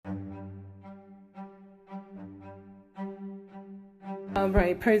All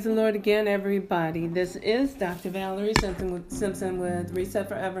right, praise the Lord again, everybody. This is Dr. Valerie Simpson with Reset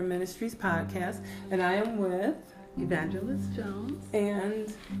Forever Ministries podcast, and I am with Evangelist Jones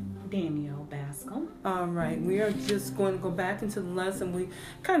and Danielle Bascom. All right, we are just going to go back into the lesson. We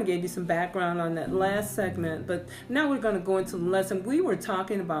kind of gave you some background on that last segment, but now we're going to go into the lesson. We were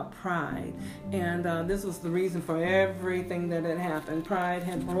talking about pride, and this was the reason for everything that had happened. Pride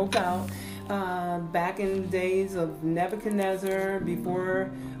had broke out back in the days of Nebuchadnezzar,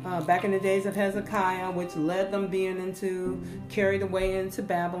 back in the days of Hezekiah, which led them carried away into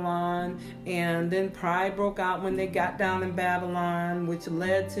Babylon. And then pride broke out when they got down in Babylon, which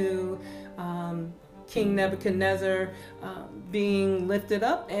led to King Nebuchadnezzar being lifted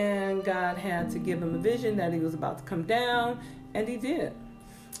up, and God had to give him a vision that he was about to come down, and he did.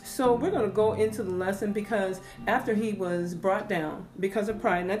 So we're going to go into the lesson, because after he was brought down because of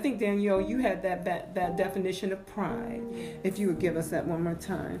pride, and I think, Danielle, you had that definition of pride, if you would give us that one more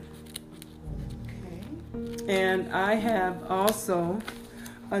time. Okay. And I have also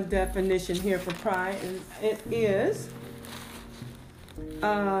a definition here for pride, and it is,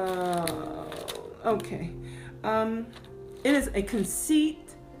 it is a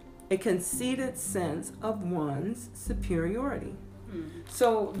conceited sense of one's superiority.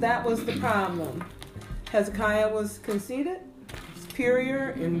 So that was the problem. Hezekiah was conceited, superior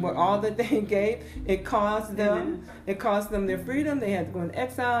in all that they gave. It cost them. It cost them their freedom. They had to go into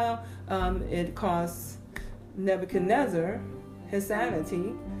exile. It cost Nebuchadnezzar his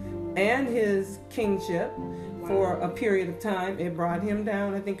sanity and his kingship for a period of time. It brought him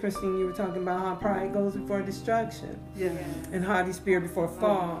down. I think, Christine, you were talking about how pride goes before destruction, and haughty spirit before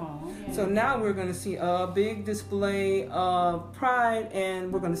fall. So now we're going to see a big display of pride,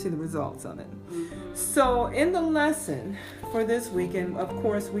 and we're going to see the results of it. So in the lesson for this week, and of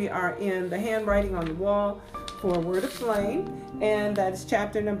course we are in the handwriting on the wall for Word of Flame, and that is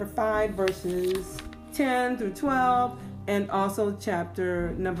chapter number 5, verses 10 through 12, and also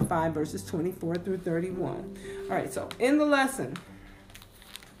chapter number 5, verses 24 through 31. All right, so in the lesson,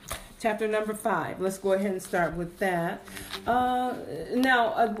 chapter number 5. Let's go ahead and start with that. I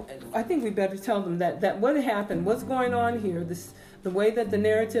think we better tell them that what happened, what's going on here, the way that the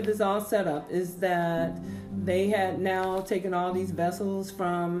narrative is all set up is that they had now taken all these vessels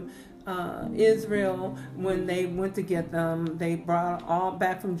from Israel. When they went to get them, they brought all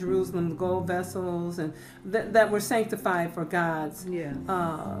back from Jerusalem the gold vessels and that were sanctified for God's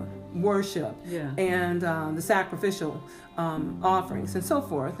worship and the sacrificial offerings and so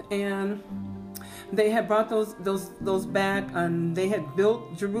forth. And they had brought those back, and they had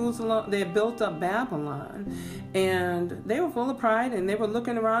built Jerusalem. They had built up Babylon, and they were full of pride, and they were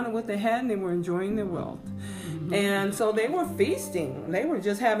looking around at what they had, and they were enjoying their wealth. And so they were feasting. They were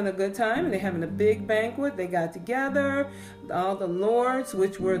just having a good time, and they're having a big banquet. They got together, all the lords,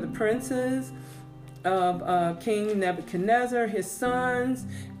 which were the princes of King Nebuchadnezzar, his sons,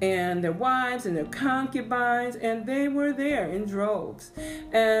 and their wives and their concubines, and they were there in droves.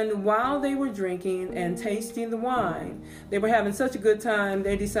 And while they were drinking and tasting the wine, they were having such a good time,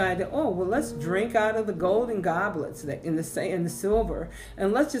 they decided, let's drink out of the golden goblets in the silver,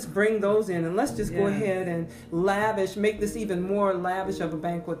 and let's just bring those in, and let's just go ahead and make this even more lavish of a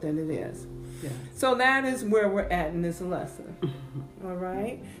banquet than it is. Yes. So that is where we're at in this lesson. All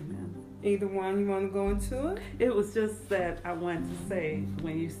right? Either one, you want to go into it? It was just that I wanted to say,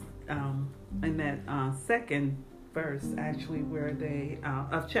 when you in that second verse, actually, where they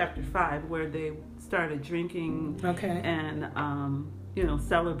of chapter 5, where they started drinking, and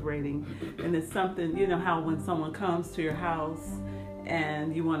celebrating, and it's something, how when someone comes to your house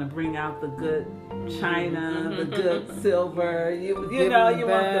and you want to bring out the good china, the good silver, you want the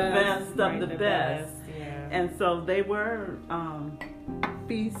best of the best. And so they were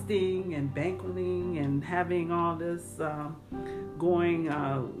feasting and banqueting and having all this going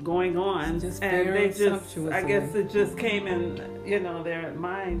on, and they just, I guess it just came in, their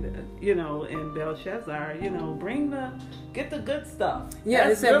mind, in Belshazzar, get the good stuff. Yeah,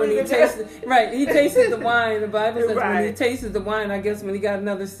 it said really when he tasted the wine. The Bible says when he tasted the wine, I guess when he got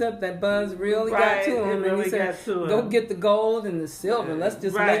another sip, that buzz really got to him, and he said, "Go get the gold and the silver. Let's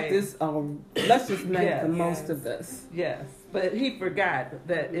just make this. Let's just make the most of this." Yes, but he forgot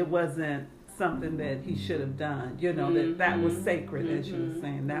that it wasn't something that he should have done. That was sacred, as you were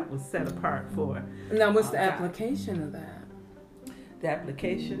saying. That was set apart for. Now, what's the application of that? The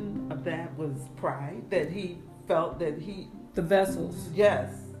application of that was pride, that he felt that the vessels.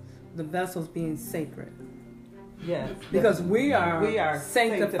 Yes. The vessels being sacred. Yes. Because we are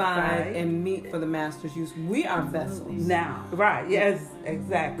sanctified and meet for the master's use. We are vessels. Now. Right. Yes,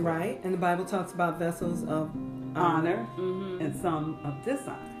 exactly. Right? And the Bible talks about vessels of honor and some of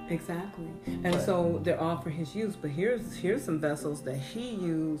dishonor. Exactly. And so they're all for his use. But here's some vessels that he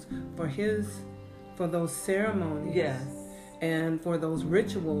used for those ceremonies. Yes. And for those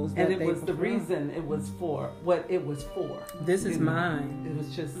rituals that and it was the reason it was for what it was for. This is mine. It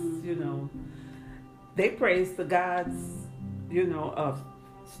was just, they praised the gods, of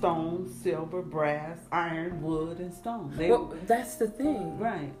stone, silver, brass, iron, wood, and stone. That's the thing.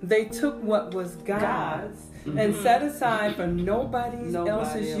 Right. They took what was God's and set aside for nobody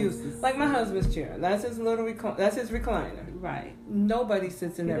else's use. Like my husband's chair. That's his that's his recliner. Right. Nobody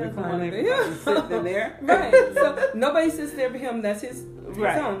sits in that recliner. Sitting in there. Right. So nobody sits there for him. That's his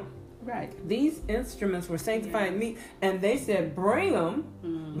own. Right. These instruments were sanctified meat, and they said, bring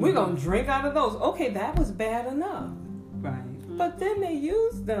them. We're going to drink out of those. Okay, that was bad enough. Right. But then they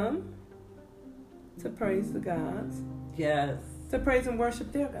used them to praise the gods. Yes. To praise and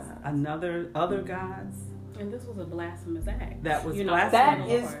worship their gods. Other gods. And this was a blasphemous act. That was blasphemous. That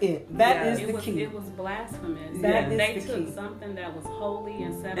is it. That is the key. It was blasphemous. They took something that was holy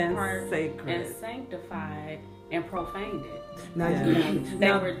and set apart and sanctified and profaned it.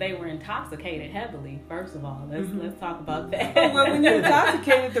 They were intoxicated heavily. First of all, let's talk about that. Well, when you're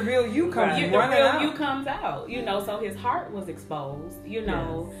intoxicated, the real you comes out. The real you comes out. So his heart was exposed.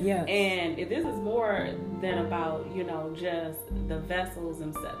 Yes. And this is more than about just the vessels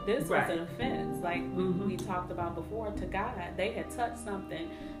and stuff. This was an offense, like we talked about before, to God. They had touched something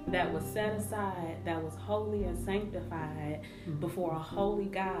that was set aside, that was holy and sanctified before a holy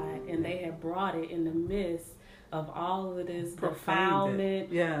God, and they had brought it in the midst of all of this defilement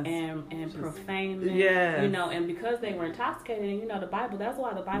and profanement, and because they were intoxicated, and the Bible, that's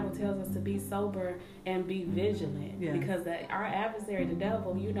why the Bible tells us to be sober and be vigilant, because our adversary, the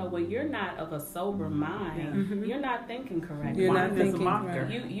devil, when you're not of a sober mind, you're not thinking correctly. You're not thinking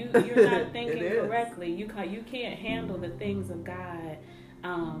correctly. You're not thinking correctly. You can't handle the things of God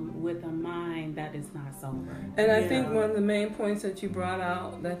with a mind that is not sober. And I think one of the main points that you brought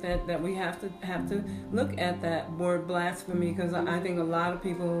out that we have to look at that word blasphemy, because I think a lot of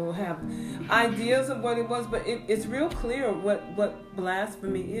people have ideas of what it was, but it's real clear what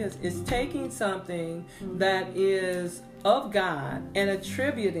blasphemy is. It's taking something that is of God and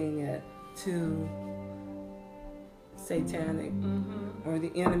attributing it to satanic or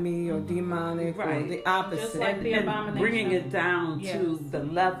the enemy or demonic or the opposite. Just like the abomination. Bringing it down to the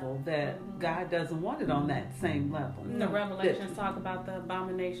level that God doesn't want it on that same level. The Revelations talk about the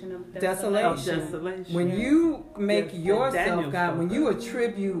abomination of desolation. When you make yourself God, when you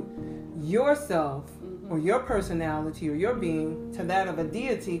attribute yourself or your personality or your being to that of a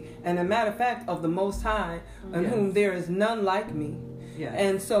deity, and a matter of fact of the Most High, in whom there is none like me. Yes.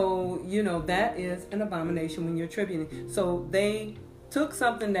 And so, that is an abomination when you're attributing. So they took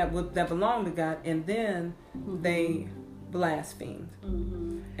something that belonged to God, and then they blasphemed.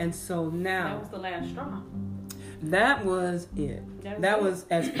 And so now that was the last straw. That was it. That was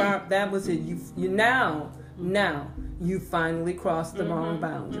as far. That was it. You now you finally crossed the wrong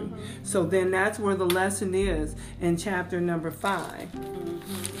boundary. So then that's where the lesson is in chapter number 5.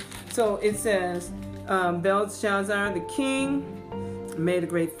 So it says, Belshazzar the king made a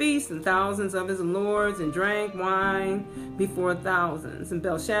great feast, and thousands of his lords, and drank wine before thousands. And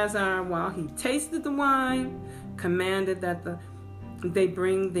Belshazzar, while he tasted the wine, commanded that they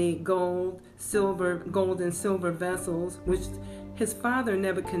bring the gold and silver vessels, which his father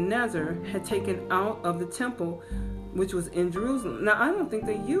Nebuchadnezzar had taken out of the temple, which was in Jerusalem. Now, I don't think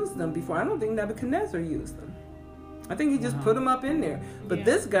they used them before. I don't think Nebuchadnezzar used them. I think he just put them up in there. But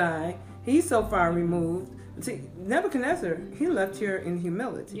this guy, he's so far removed. See, Nebuchadnezzar, he left here in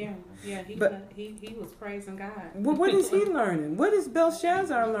humility. He was praising God. Well, what is he learning? What is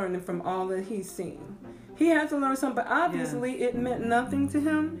Belshazzar learning from all that he's seen? He had to learn something, but obviously it meant nothing to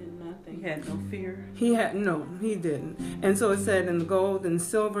him. He had no fear. He didn't. And so it said, in the gold and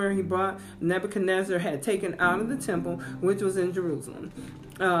silver he brought, Nebuchadnezzar had taken out of the temple, which was in Jerusalem,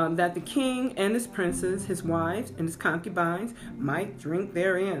 that the king and his princes, his wives, and his concubines might drink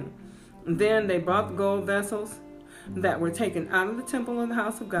therein. And then they brought the gold vessels that were taken out of the temple of the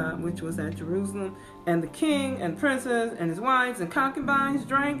house of God, which was at Jerusalem, and the king and princes and his wives and concubines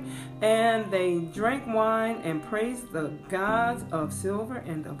drank, and they drank wine and praised the gods of silver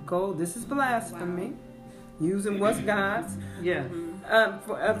and of gold. This is blasphemy, using what's God's. Yeah.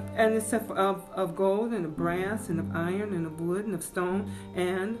 And it said of gold and of brass and of iron and of wood and of stone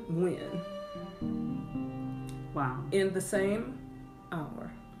and wind. Wow. In the same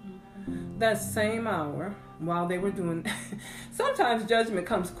hour. That same hour, while they were doing, sometimes judgment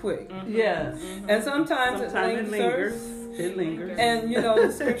comes quick. Yes. And sometimes it lingers. It lingers. And,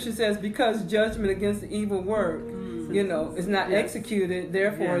 the scripture says, because judgment against the evil work, is not executed,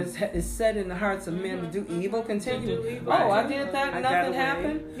 therefore is set in the hearts of men to do evil continually. Oh, I did that, nothing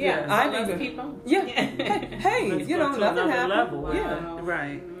happened? Yeah, I keep on. Yeah. Hey, nothing happened. Wow. Yeah.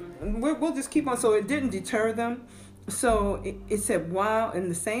 Right. We'll just keep on. So it didn't deter them. So it said, while in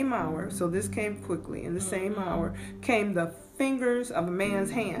the same hour, so this came quickly, in the same hour came the fingers of a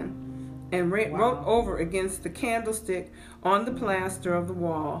man's hand and wrote over against the candlestick on the plaster of the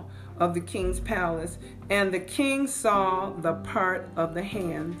wall of the king's palace, and the king saw the part of the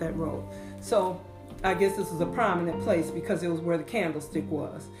hand that wrote. So I guess this was a prominent place because it was where the candlestick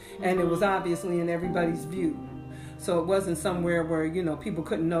was, and it was obviously in everybody's view. So it wasn't somewhere where, people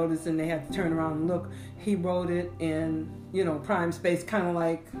couldn't notice and they had to turn around and look. He wrote it in, prime space, kind of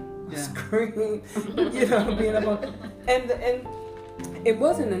like a screen, being up on. And it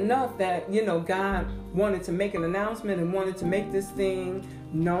wasn't enough that, God wanted to make an announcement and wanted to make this thing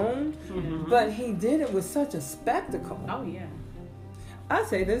known, but he did it with such a spectacle. Oh, yeah. I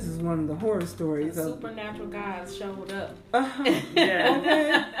say this is one of the horror stories. Supernatural guys showed up. Yeah.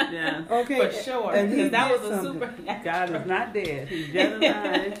 Okay. Yeah. Okay. For sure. And that was something. a supernatural. God is not dead. He's just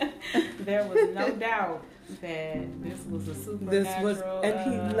alive. There was no doubt that this was a supernatural.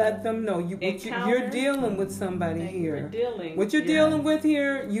 And he let them know you're dealing with somebody here. What you're dealing with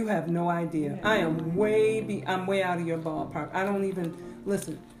here, you have no idea. Yeah. I'm way out of your ballpark. I don't even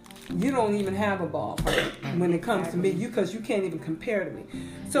listen. You don't even have a ballpark when it comes to me, because you can't even compare to me.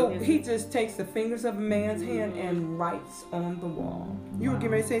 So he just takes the fingers of a man's hand and writes on the wall. You were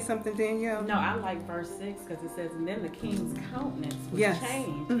getting ready to say something, Danielle? No, I like verse 6 because it says, and then the king's countenance was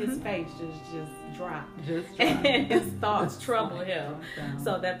changed. His face just dropped. And his thoughts troubled him,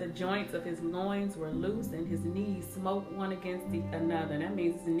 so that the joints of his loins were loose and his knees smote one against another. That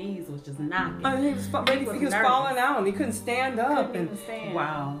means his knees was just knocking. He was falling out and he couldn't stand up.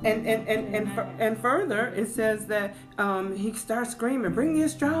 Wow. And further, it says that he starts screaming, "Bring the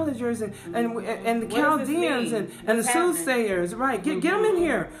astrologers and the Chaldeans and the soothsayers, right? Get them in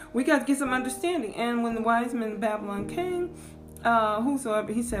here. We got to get some understanding." And when the wise men of Babylon came,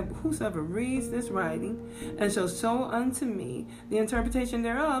 whosoever reads this writing and shall show unto me the interpretation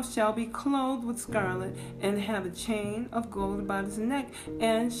thereof shall be clothed with scarlet and have a chain of gold about his neck,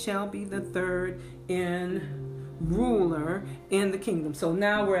 and shall be the third in ruler in the kingdom. So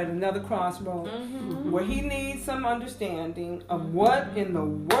now we're at another crossroad where he needs some understanding of what in the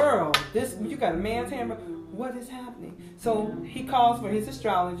world you got a man's hand, what is happening. So he calls for his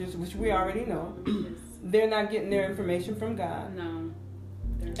astrologers, which we already know. They're not getting their information from God. No.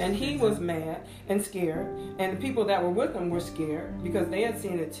 And he was mad and scared, and the people that were with him were scared because they had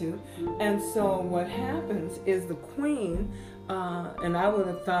seen it too. And so what happens is the queen, and I would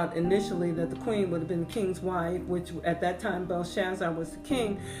have thought initially that the queen would have been the king's wife, which at that time Belshazzar was the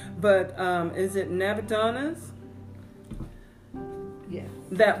king, but is it Nabonidus? Yes.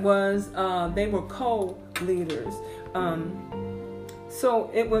 That was, they were co-leaders.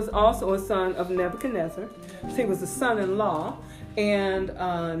 So it was also a son of Nebuchadnezzar. So he was the son-in-law. And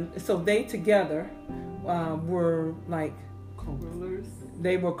so they together were like co-rulers.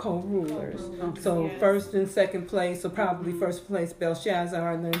 They were co-rulers. So yes. First and second place, so probably first place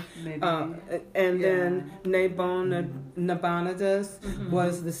Belshazzar, and then then Nabonidus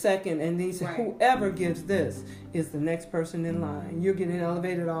was the second. And he said, whoever gives this is the next person in line. You're getting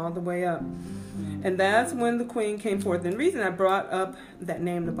elevated all the way up. And that's when the queen came forth. And the reason I brought up that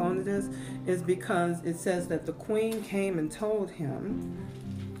name Nabonidus is because it says that the queen came and told him.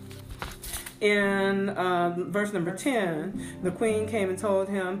 In verse number 10, the queen came and told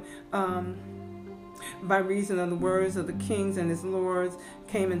him, by reason of the words of the kings and his lords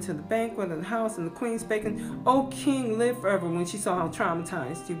came into the banquet of the house, and the queen spake, "O king, live forever." When she saw how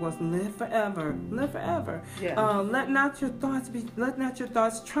traumatized he was, live forever, live forever. Yes. Let not your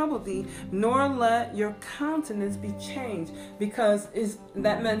thoughts trouble thee, nor let your countenance be changed, because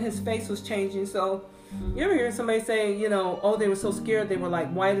that meant his face was changing. So. You ever hear somebody say, they were so scared they were like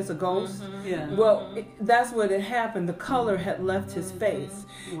white as a ghost? Yeah. Well, that's what had happened. The color had left his face.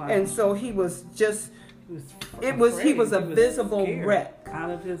 Wow. And so he was just, he was a visible wreck. Out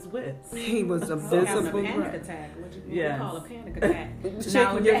of his wits. He was a visible wreck. Panic attack. What you call a panic attack?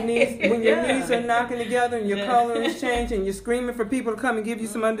 Shaking your knees, when your knees are knocking together and your color is changing and you're screaming for people to come and give you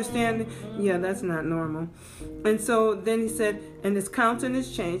some understanding. Yeah, that's not normal. And so then he said, and his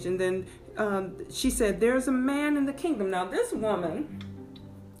countenance changed, and then she said, there's a man in the kingdom. Now this woman,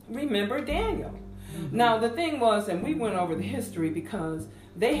 remember Daniel. Mm-hmm. Now the thing was, and we went over the history because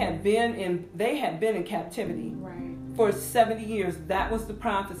they had been in captivity for 70 years. That was the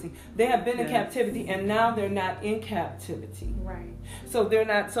prophecy. They have been in captivity, and now they're not in captivity. Right. So they're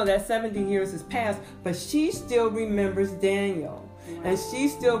not. So that 70 years has passed, but she still remembers Daniel, and she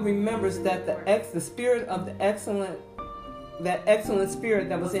still remembers that the spirit of the excellent spirit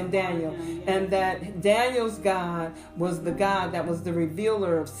that was in Daniel, and that Daniel's God was the God that was the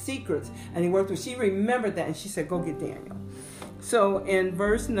revealer of secrets, and he worked with. She remembered that, and she said, "Go get Daniel." So in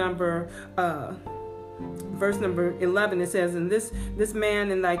verse number 11, it says, "And this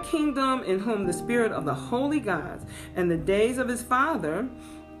man in thy kingdom, in whom the spirit of the holy gods and the days of his father,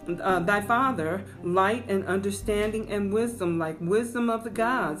 thy father, light and understanding and wisdom, like wisdom of the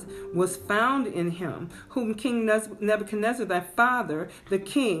gods, was found in him, whom King Nebuchadnezzar, thy father, the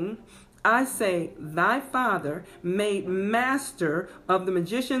king, I say, thy father, made master of the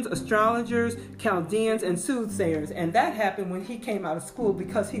magicians, astrologers, Chaldeans, and soothsayers." And that happened when he came out of school,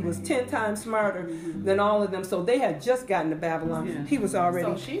 because he was 10 times smarter than all of them. So they had just gotten to Babylon. Yeah. He was already...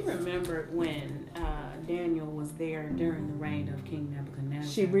 So she remembered when Daniel was there during the reign of King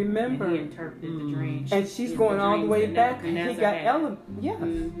Nebuchadnezzar. She remembered. And he interpreted the dreams. And she's going all the way back. He got yes.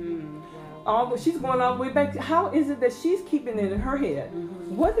 Mm-hmm. She's going all the way back. How is it that she's keeping it in her head?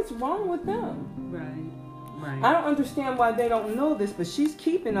 Mm-hmm. What is wrong with them? Right. I don't understand why they don't know this, but she's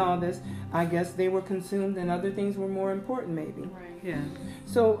keeping all this. I guess they were consumed and other things were more important, maybe. Right. Yeah.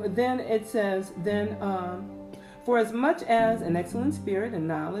 So then it says, for as much as an excellent spirit and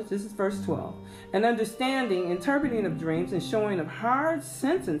knowledge, this is verse 12, and understanding, interpreting of dreams, and showing of hard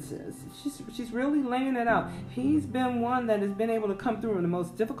sentences. She's really laying it out. He's been one that has been able to come through in the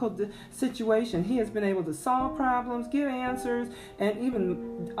most difficult situation. He has been able to solve problems, give answers, and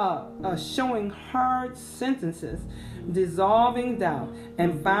even showing hard sentences, dissolving doubt,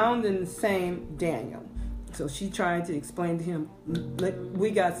 and found in the same Daniel. So she tried to explain to him,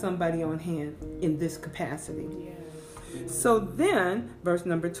 we got somebody on hand in this capacity. Yeah. So then, verse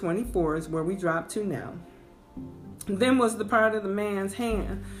number 24 is where we drop to now. Then was the part of the man's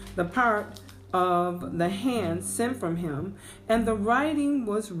hand, the part of the hand sent from him, and the writing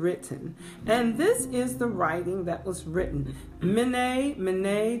was written. And this is the writing that was written. Mene,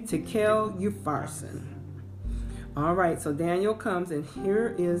 Mene, Tekel, Upharsin. All right, so Daniel comes, and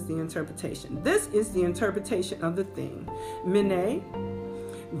here is the interpretation. This is the interpretation of the thing. Mene,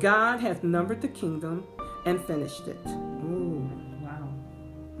 God hath numbered the kingdom and finished it. Ooh. Wow.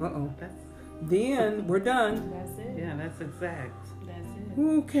 Uh-oh. The end. We're done. That's it. Yeah, that's exact. That's it.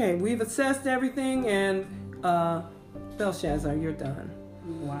 Okay, we've assessed everything, and Belshazzar, you're done.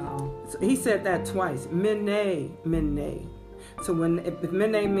 Wow. So he said that twice. Mene, Mene. So if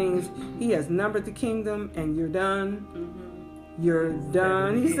Mene means he has numbered the kingdom and you're done, you're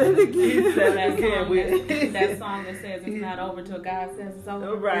done. He said it again. He said that song that says it's not over till God says it's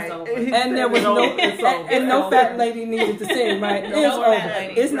over. Right. It's over. And there was no fat lady needed to sing, right? It's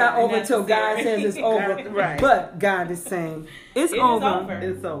over. It's not over till God says it's over. Right. But God is saying it's over.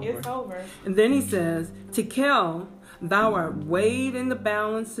 It's over. It's over. And then he says, Tekel, thou art weighed in the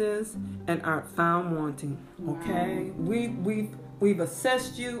balances and art found wanting. Okay? We've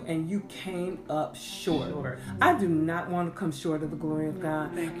assessed you and you came up short. I do not want to come short of the glory of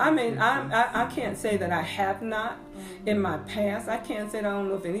God. I mean, I can't say that I have not in my past. I can't say that I don't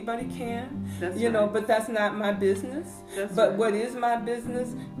know if anybody can. But that's not my business. What is my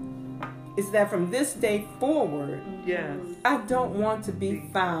business is that from this day forward, I don't want to be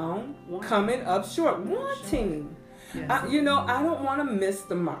found coming up short, wanting. Yes. I don't want to miss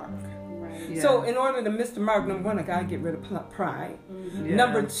the mark. Yeah. So in order to miss the mark, number one, I got to get rid of pride. Yeah.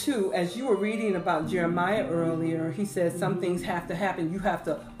 Number two, as you were reading about Jeremiah earlier, he said some things have to happen. You have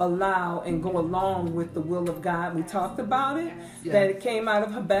to allow and go along with the will of God. We talked about it, that it came out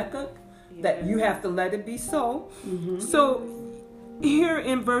of Habakkuk, that you have to let it be so. Mm-hmm. So here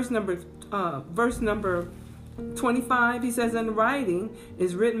in verse number 25, he says, in the writing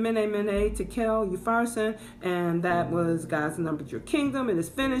is written, Mene, Mene, Tekel, Upharsin, and that was God's numbered your kingdom. It is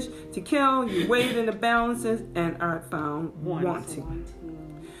finished. Tekel, you weighed in the balances and art found wanting.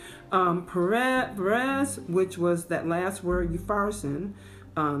 Perez, which was that last word, Upharsin,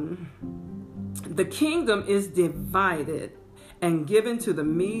 the kingdom is divided and given to the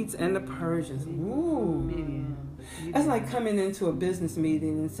Medes and the Persians. Ooh. That's like coming into a business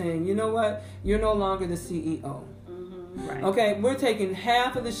meeting and saying, you know what, you're no longer the CEO. Right. Okay, we're taking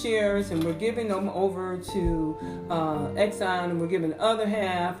half of the shares and we're giving them over to Exxon, and we're giving the other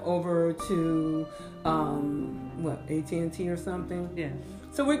half over to AT&T or something. Yeah.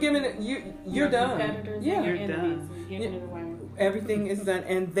 So we're giving it. You're done. Yeah, you're done. Giving it away. Everything is done,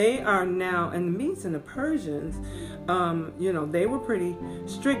 and they are now. And the Medes and the Persians, they were pretty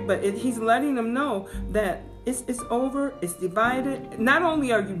strict, but he's letting them know that It's over. It's divided. Not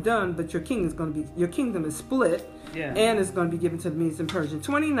only are you done, but your kingdom is split, and it's going to be given to the Medes and Persians.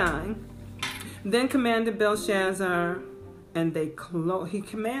 29. Then commanded Belshazzar, and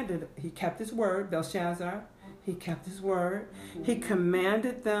he kept his word. Belshazzar, he kept his word. He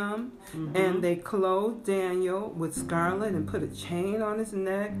commanded them, and they clothed Daniel with scarlet and put a chain on his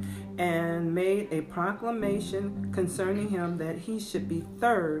neck and made a proclamation concerning him that he should be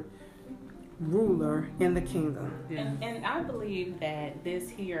third ruler in the kingdom. And I believe that this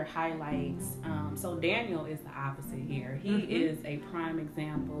here highlights, so Daniel is the opposite here. He is a prime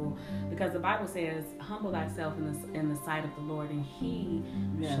example, because the Bible says, humble thyself in the sight of the Lord, and he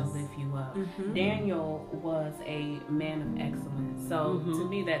shall lift you up. Daniel was a man of excellence. So to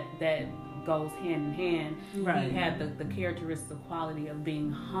me, that goes hand in hand. Right. He had the characteristic quality of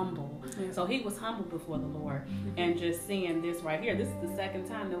being humble. Yes. So he was humble before the Lord. And just seeing this right here, this is the second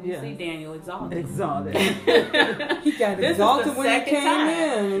time that we see Daniel exalted. He got exalted when he came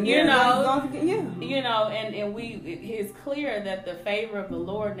in. You know, and it's clear that the favor of the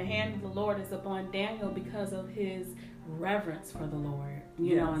Lord and the hand of the Lord is upon Daniel because of his reverence for the Lord.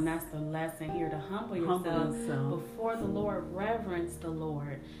 You know, and that's the lesson here, to humble yourself before the Lord, reverence the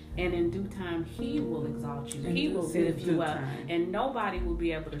Lord, and in due time he will exalt you. He will lift you up, and nobody will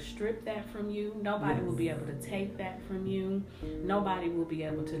be able to strip that from you. Nobody will be able to take that from you. Nobody will be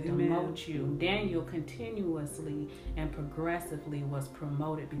able to demote you. Daniel continuously and progressively was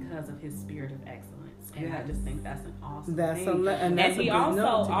promoted because of his spirit of excellence. And I just think that's an awesome thing. And he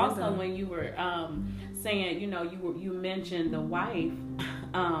also when you were saying, you know, you mentioned the wife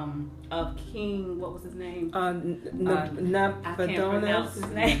of King, what was his name? I can't pronounce his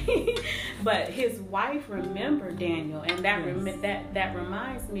name. But his wife remembered Daniel, and that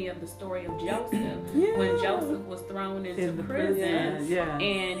reminds me of the story of Joseph. When Joseph was thrown into prison,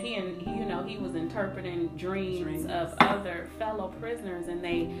 and he was interpreting dreams of other fellow prisoners, and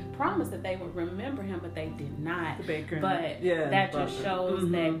they promised that they would remember him, but they did not. But that just shows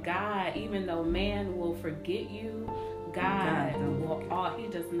that God, even though man will forget you, God he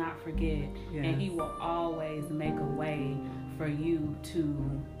does not forget, and he will always make a way for you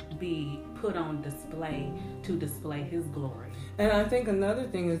to be put on display, to display his glory. And I think another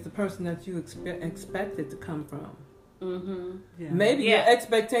thing is the person that you expected to come from. Maybe your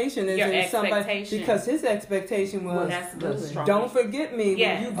expectation is in somebody, because his expectation was, don't forget me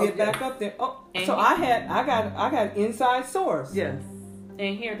when you get back up there. So I got inside source. Yes.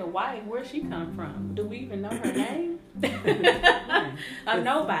 And here the wife, where she come from? Do we even know her name?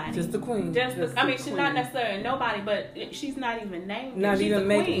 Nobody. Just the queen. She's not necessarily a nobody, but she's not even named. Not even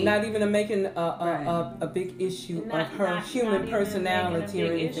making a big issue of her human personality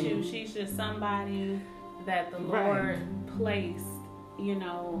or anything. She's just somebody that the Lord placed. You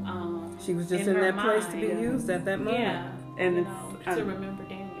know, she was just in that place to be used at that moment. Yeah, and to remember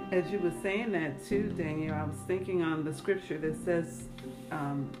Daniel. As you were saying that too, Daniel, I was thinking on the scripture that says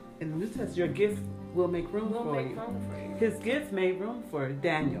in the New Testament, your gift will make room for you. His gift made room for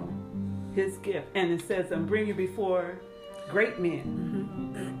Daniel. His gift. And it says, and bring you before great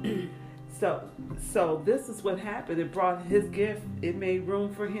men. So this is what happened. It brought his gift. It made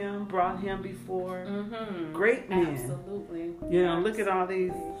room for him. Brought him before great men. Absolutely. You know, look at all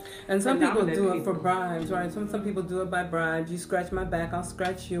these. And some people do it for bribes, right? Some people do it by bribes. You scratch my back, I'll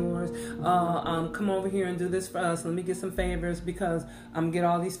scratch yours. Come over here and do this for us. Let me get some favors because I'm get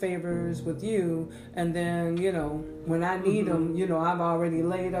all these favors with you. And then, you know, when I need them, you know, I've already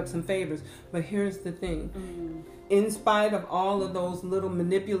laid up some favors. But here's the thing. In spite of all of those little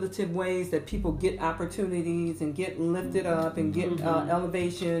manipulative ways that people get opportunities and get lifted up and get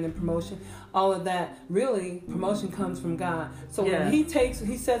elevation and promotion, all of that, really, promotion comes from God. So when he takes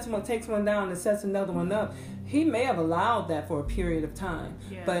one down and sets another one up, he may have allowed that for a period of time.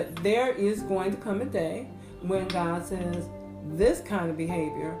 Yes. But there is going to come a day when God says, this kind of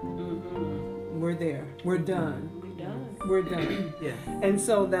behavior, we're there. We're done. We're done. And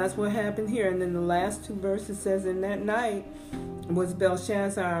so that's what happened here. And then the last two verses says, in that night was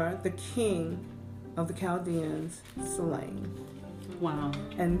Belshazzar, the king of the Chaldeans, slain. Wow.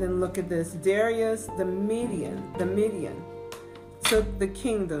 And then look at this. Darius the Median took the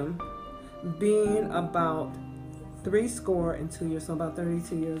kingdom, being about 62 years, so about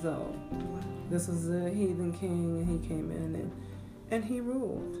 32 years old. This was a heathen king, and he came in and he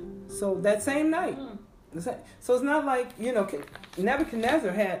ruled. So that same night. So it's not like, you know,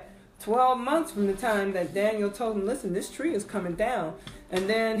 Nebuchadnezzar had 12 months from the time that Daniel told him, listen, this tree is coming down. And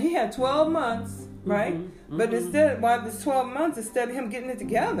then he had 12 months, right? But instead of him getting it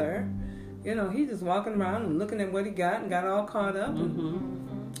together, you know, he's just walking around and looking at what he got and got all caught up.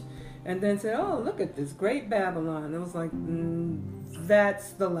 and then say, oh, look at this great Babylon. It was like,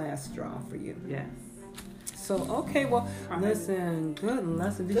 that's the last straw for you. Yes. So, okay, well, listen, good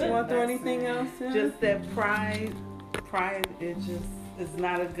lesson. Did you want to throw anything else in? Just that pride, it just is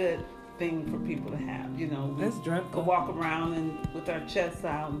not a good thing for people to have. You know, we that's dreadful. walk around and with our chests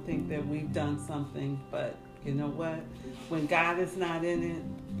out and think that we've done something, but you know what? When God is not in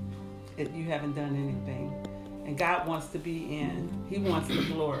it, you haven't done anything. And God wants to be in. He wants the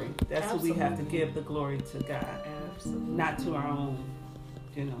glory. That's what we have to give the glory to God. Absolutely. Not to our own,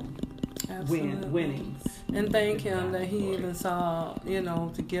 winnings. And thank Him that He even saw,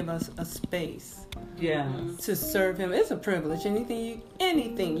 to give us a space. Yeah. To serve Him. It's a privilege.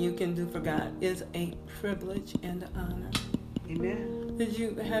 Anything you can do for God is a privilege and an honor. Amen. Did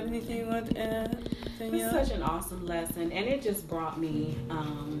you have anything you want to add? It's such an awesome lesson, and it just brought me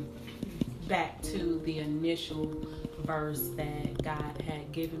back to the initial verse that God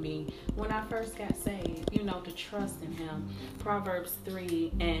had given me when I first got saved, to trust in Him. Proverbs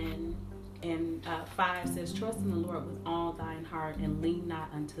 3 and 5 says, trust in the Lord with all thine heart and lean not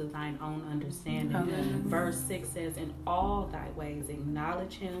unto thine own understanding. Amen. Verse 6 says, in all thy ways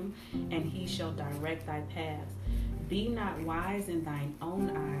acknowledge Him, and He shall direct thy paths. Be not wise in thine own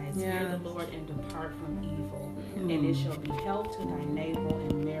eyes. Fear the Lord and depart from evil. And it shall be health to thy navel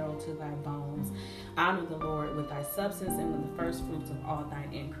and marrow to thy bones. Honor the Lord with thy substance and with the first fruits of all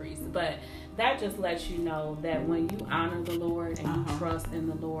thine increase. But that just lets you know that when you honor the Lord and you trust in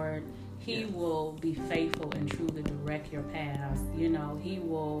the Lord, He will be faithful and true to direct your paths. He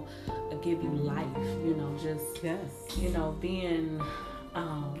will give you life. Being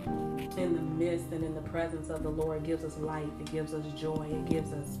in the midst and in the presence of the Lord gives us life. It gives us joy. It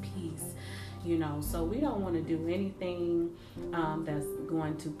gives us peace. So we don't want to do anything that's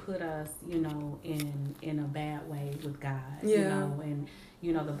going to put us, in a bad way with God. And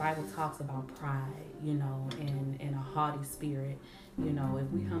the Bible talks about pride, and a haughty spirit.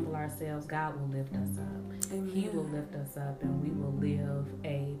 If we humble ourselves, God will lift us up. Amen. He will lift us up, and we will live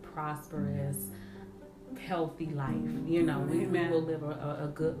a prosperous, healthy life. We will live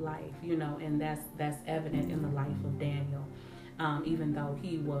a good life. And that's evident in the life of Daniel. Even though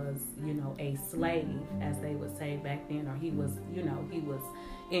he was, a slave, as they would say back then, or he was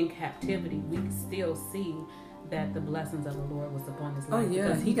in captivity, we still see that the blessings of the Lord was upon his life. Oh,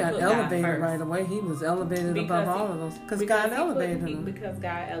 yeah, he got elevated right away. He was elevated above all of us because God elevated him. Because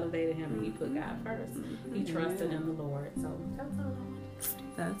God elevated him, and he put God first. He trusted in the Lord. So that's all I want.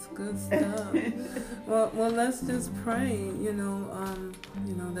 That's good stuff. well, let's just pray,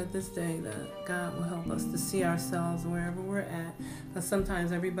 that this day that God will help us to see ourselves wherever we're at. Because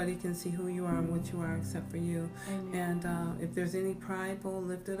sometimes everybody can see who you are and what you are except for you. Amen. And if there's any prideful,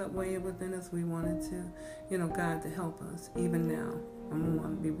 lifted up way within us, we wanted to, God to help us even now. I don't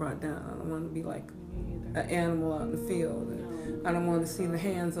want to be brought down. I don't want to be like an animal out in the field. And I don't want to see the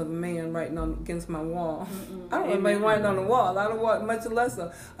hands of a man writing against my wall. I don't want anybody writing on the wall. I don't want much less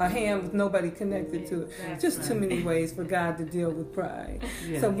a hand with nobody connected to it. That's just too many ways for God to deal with pride.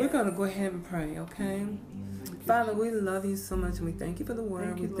 So we're going to go ahead and pray, okay? Father, we love you so much, and we thank you for the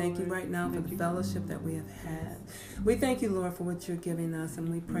word. We thank you right now for the fellowship that we have had. We thank you, Lord, for what you're giving us, and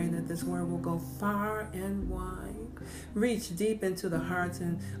we pray that this word will go far and wide, reach deep into the hearts,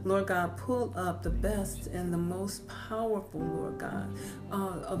 and, Lord God, pull up the best and the most powerful, Lord God,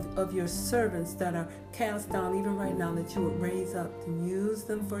 of your servants that are cast down even right now, that you would raise up and use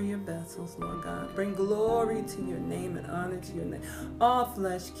them for your vessels, Lord God. Bring glory to your name and honor to your name. All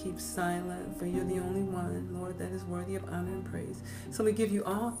flesh keep silent, for you're the only one, Lord, that is worthy of honor and praise. So we give you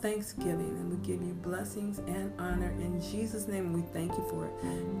all thanksgiving, and we give you blessings and honor in Jesus' name, and we thank you for it.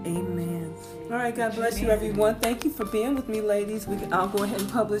 Amen. All right, God bless you, everyone. Thank you for being with me, ladies. I'll go ahead and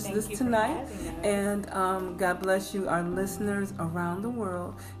publish this tonight. And God bless you, our listeners around the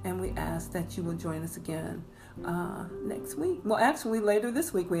world, and we ask that you will join us again next week. Well, actually, later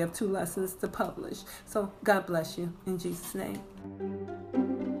this week, we have 2 lessons to publish. So God bless you in Jesus' name.